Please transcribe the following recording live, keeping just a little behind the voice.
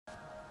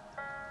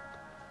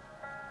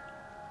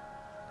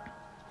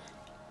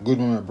Good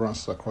morning, my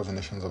brothers across the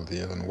nations of the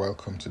earth, and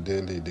welcome to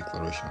Daily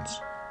Declarations.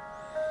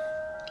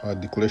 Our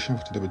declaration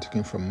for today will be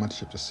taken from Matthew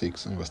chapter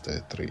 6 and verse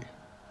 33,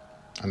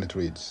 and it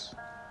reads,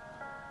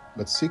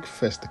 "But seek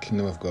first the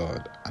kingdom of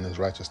God and his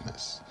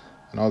righteousness,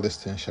 and all these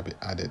things shall be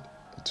added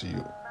to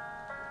you."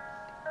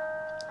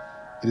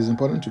 It is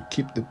important to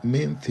keep the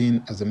main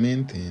thing as the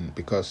main thing,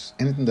 because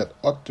anything that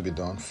ought to be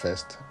done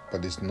first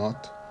but is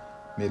not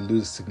may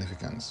lose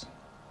significance.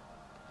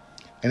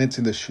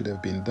 Anything that should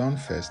have been done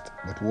first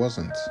but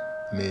wasn't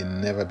may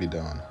never be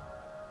done.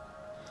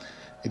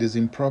 It is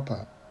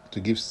improper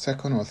to give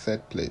second or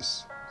third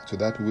place to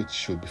that which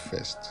should be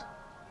first.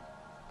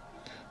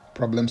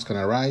 Problems can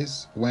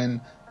arise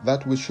when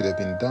that which should have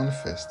been done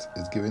first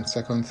is given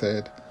second,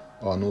 third,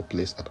 or no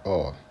place at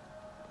all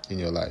in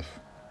your life.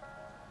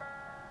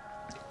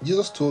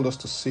 Jesus told us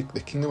to seek the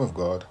kingdom of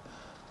God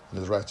and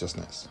his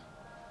righteousness.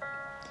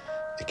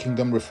 A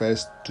kingdom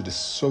refers to the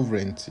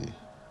sovereignty,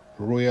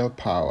 royal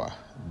power,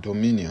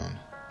 dominion,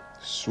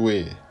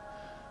 sway,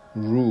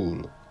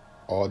 rule,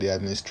 or the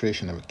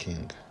administration of a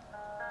king.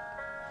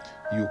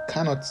 You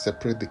cannot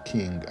separate the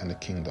king and the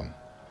kingdom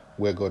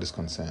where God is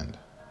concerned.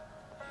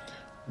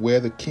 Where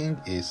the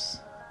king is,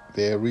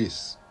 there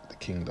is the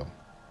kingdom.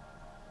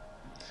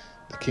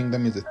 The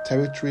kingdom is the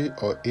territory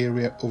or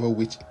area over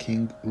which a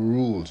king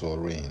rules or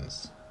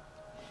reigns.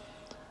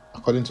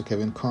 According to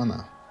Kevin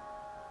Conner,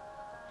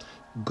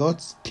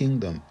 God's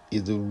kingdom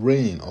is the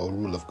reign or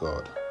rule of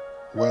God,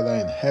 whether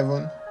in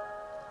heaven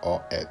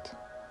or earth.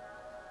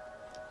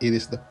 It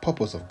is the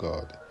purpose of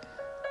God,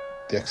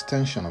 the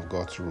extension of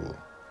God's rule.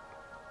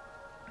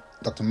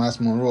 Dr. Miles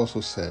Monroe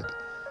also said,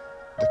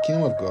 "The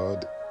kingdom of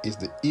God is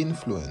the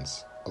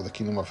influence of the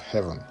kingdom of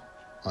heaven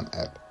on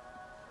earth."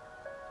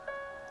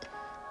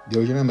 The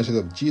original message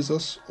of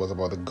Jesus was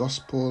about the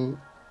gospel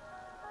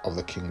of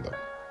the kingdom.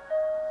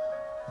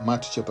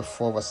 Matthew chapter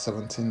 4 verse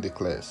 17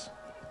 declares,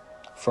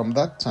 "From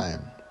that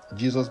time,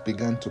 Jesus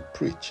began to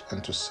preach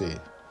and to say,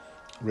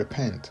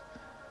 'Repent,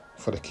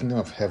 for the kingdom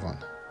of heaven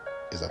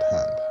is at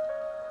hand.'"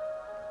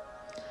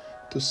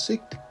 To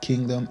seek the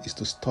kingdom is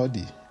to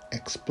study,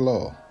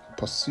 explore,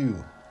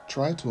 pursue,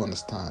 try to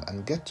understand,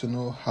 and get to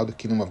know how the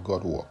kingdom of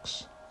God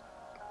works.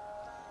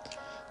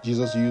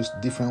 Jesus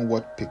used different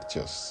word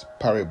pictures,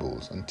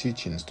 parables, and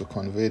teachings to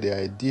convey the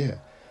idea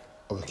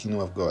of the kingdom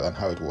of God and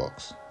how it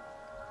works.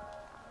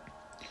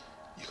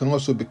 You can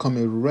also become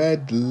a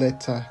red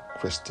letter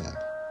Christian,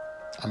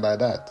 and by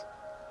that,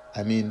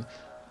 I mean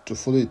to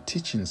follow the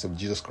teachings of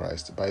Jesus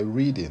Christ by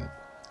reading,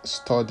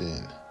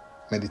 studying,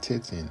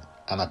 meditating,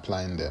 and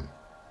applying them.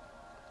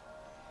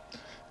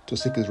 To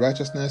seek his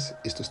righteousness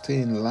is to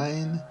stay in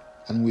line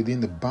and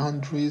within the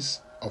boundaries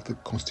of the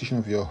constitution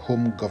of your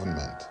home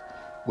government,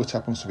 which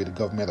happens to be the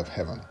government of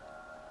heaven.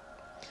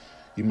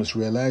 You must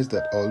realize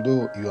that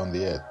although you are on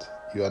the earth,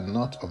 you are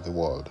not of the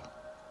world.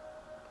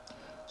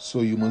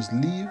 So you must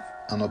live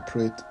and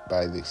operate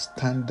by the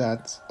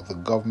standards of the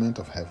government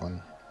of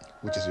heaven,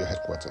 which is your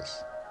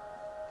headquarters.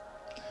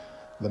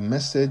 The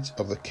message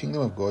of the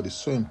kingdom of God is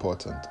so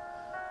important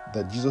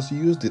that Jesus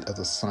used it as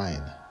a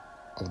sign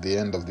of the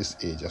end of this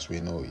age as we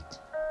know it.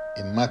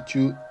 In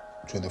Matthew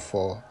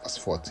 24 verse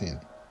 14,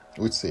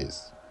 which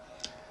says,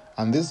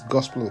 "And this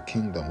gospel of the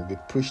kingdom will be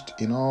preached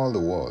in all the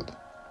world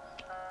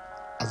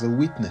as a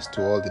witness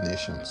to all the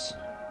nations,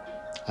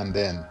 and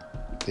then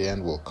the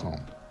end will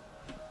come."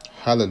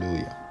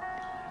 Hallelujah.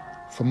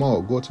 For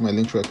more, go to my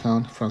Linktree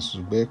account, Francis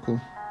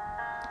Ubeku,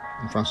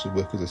 and Francis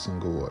Ubeku is a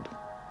single word.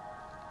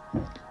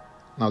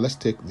 Now let's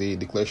take the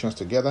declarations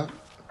together,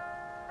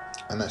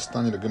 and I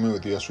stand in agreement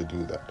with you as we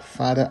do that.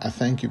 Father, I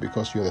thank you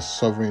because you are the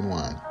sovereign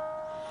one.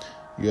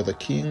 You are the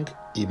King,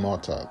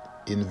 immortal,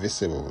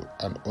 invisible,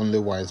 and only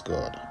wise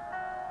God.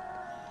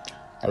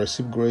 I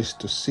receive grace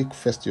to seek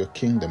first your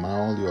kingdom and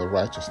all your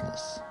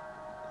righteousness.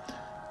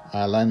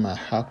 I align my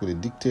heart with the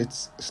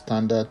dictates,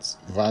 standards,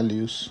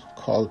 values,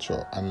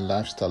 culture, and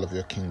lifestyle of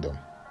your kingdom.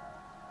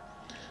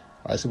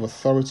 I receive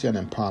authority and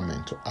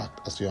empowerment to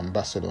act as your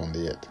ambassador on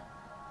the earth.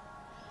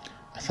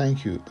 I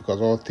thank you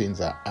because all things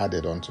are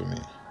added unto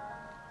me.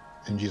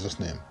 In Jesus'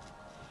 name,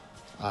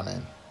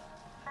 Amen.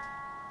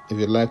 If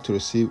you'd like to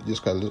receive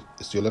Jesus Christ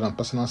as your Lord and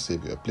personal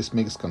Savior, please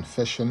make this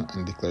confession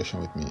and declaration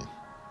with me.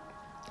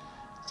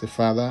 Say,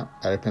 "Father,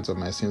 I repent of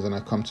my sins and I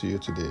come to you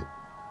today.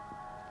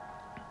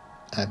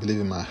 I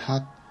believe in my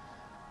heart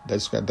that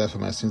Jesus Christ died for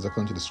my sins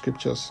according to the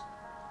scriptures.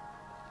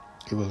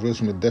 He was raised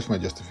from the dead for my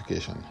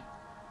justification.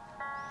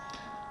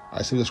 I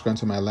receive Jesus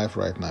Christ into my life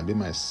right now. Be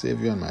my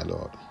Savior and my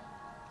Lord.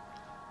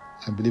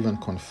 I believe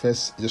and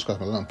confess Jesus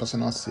Christ, my Lord and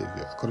personal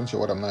Savior. According to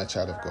your word, I'm now a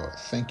child of God.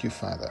 Thank you,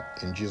 Father.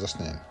 In Jesus'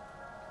 name,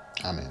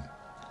 Amen."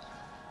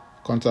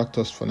 Contact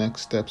us for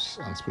next steps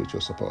and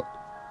spiritual support.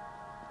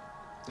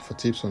 For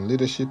tips on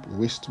leadership,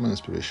 wisdom, and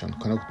inspiration,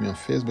 connect with me on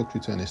Facebook,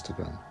 Twitter, and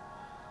Instagram.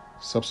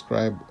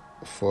 Subscribe,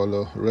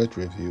 follow, rate,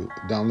 review,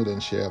 download,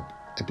 and share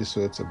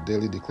episodes of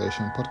Daily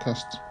Declaration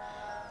Podcast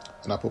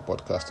on Apple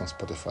Podcasts and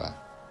Spotify.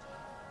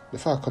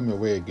 Before I come your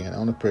way again, I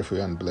want to pray for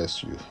you and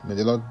bless you. May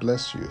the Lord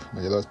bless you.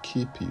 May the Lord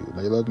keep you.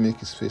 May the Lord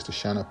make his face to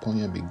shine upon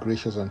you and be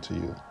gracious unto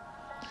you.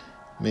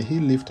 May He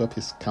lift up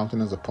His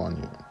countenance upon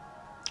you,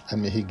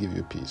 and may He give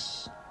you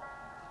peace.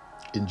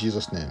 In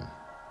Jesus' name,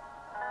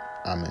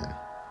 Amen.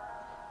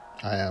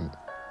 I am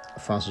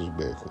Francis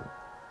Beku.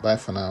 Bye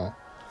for now,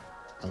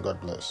 and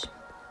God bless.